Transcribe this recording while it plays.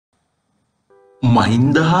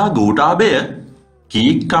Mahinda හා ගෝඨාභය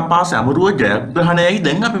කීක් කපා සැමරුව ජයග්‍රහණයයි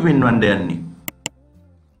දැන් අපි පෙන්වන්න යන්නේ.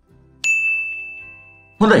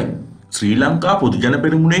 හොඳයි. ශ්‍රී ලංකා පොදු ජන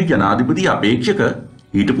පෙරමුණේ ජනාධිපති අපේක්ෂක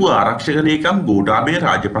හිටපු ආරක්ෂක ලේකම් ගෝඨාභය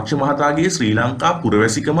රාජපක්ෂ මහතාගේ ශ්‍රී ලංකා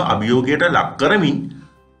පුරවැසිකම අභියෝගයට ලක් කරමින්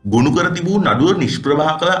ගොනු කර තිබූ නඩුව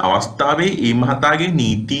නිෂ්ප්‍රභා කළ අවස්ථාවේ ඒ මහතාගේ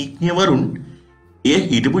නීතිඥවරුන් එය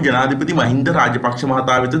හිටපු ජනාධිපති මහින්ද රාජපක්ෂ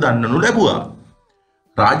මහතා වෙත දන්වනු ලැබුවා.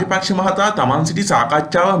 රාජපක්ෂ මහතා තමන් සිටි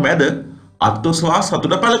සාකච්ඡාව මැද අත්ඔස්වා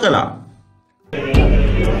සතුට පළ කළා.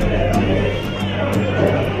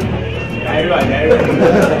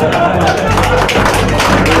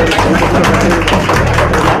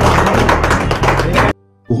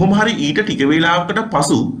 කොහොම හරි ඊට ටික වේලාවකට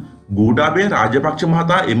පසු ගෝඨාභය රාජපක්ෂ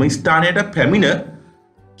මහතා එම ස්ථානයට පැමිණ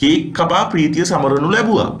කේක් කපා ප්‍රීතිය සමරනු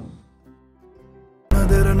ලැබුවා.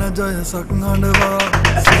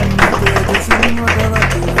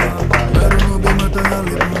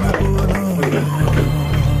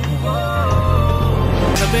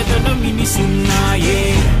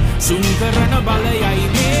 සුන්කරන බලයයි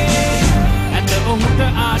මේ ඇත ඔහුට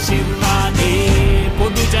ආශිර්වාදේ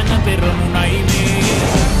පොදු ජන පෙරමුණයි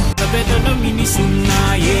මේ බෙදන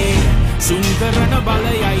මිනිසුන්නායේ සුන්කරන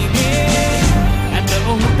බලයයි මේ ඇත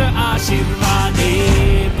ඔහුට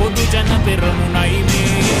ආශිර්වාදේ පොදු ජන පෙරමුණයි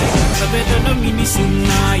මේ බෙදන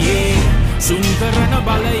මිනිසුන්නායේ සුන්කරන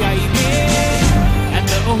බලයයි මේ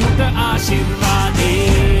ඇත ඔහුට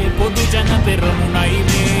ආශිර්වාදේ පොදු ජන පෙරමුණයි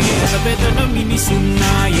මේ බෙදන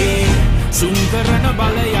මිනිසුන්නායේ සුන්කරන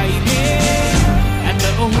බලයයි මේ ඇත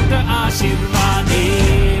ඔහුට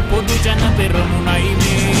ආශිර්වාදේ පොදු ජන පෙරමුණයි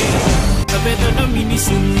මේ බෙදන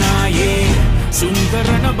මිනිසුන්නායේ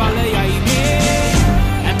සුන්කරන බලයයි මේ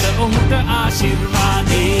ඇත ඔහුට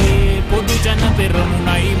ආශිර්වාදේ පොදු ජන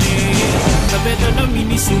පෙරමුණයි මේ බෙදන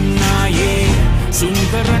මිනිසුන්නායේ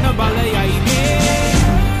සුන්කරන බලයයි මේ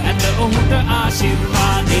ඇත ඔහුට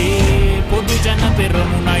ආශිර්වාදේ පොදු ජන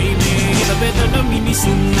පෙරමුණයි මේ බෙදන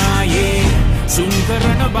මිනිසුන්නායේ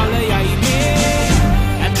සුන්කරන බලයයි මේ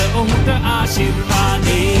ඇත ඔහුට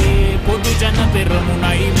ආශිර්වාදේ පොදු ජන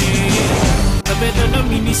පෙරමුණයි මේ බෙදන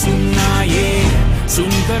මිනිසුන්නායේ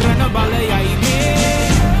සුන්කරන බලයයි මේ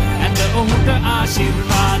ඇත ඔහුට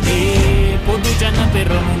ආශිර්වාදේ පොදු ජන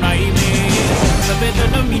පෙරමුණයි මේ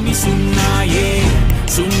බෙදන මිනිසුන්නායේ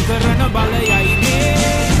සුන්කරන බලයයි මේ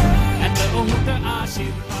ඇත ඔහුට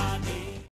ආශිර්වාදේ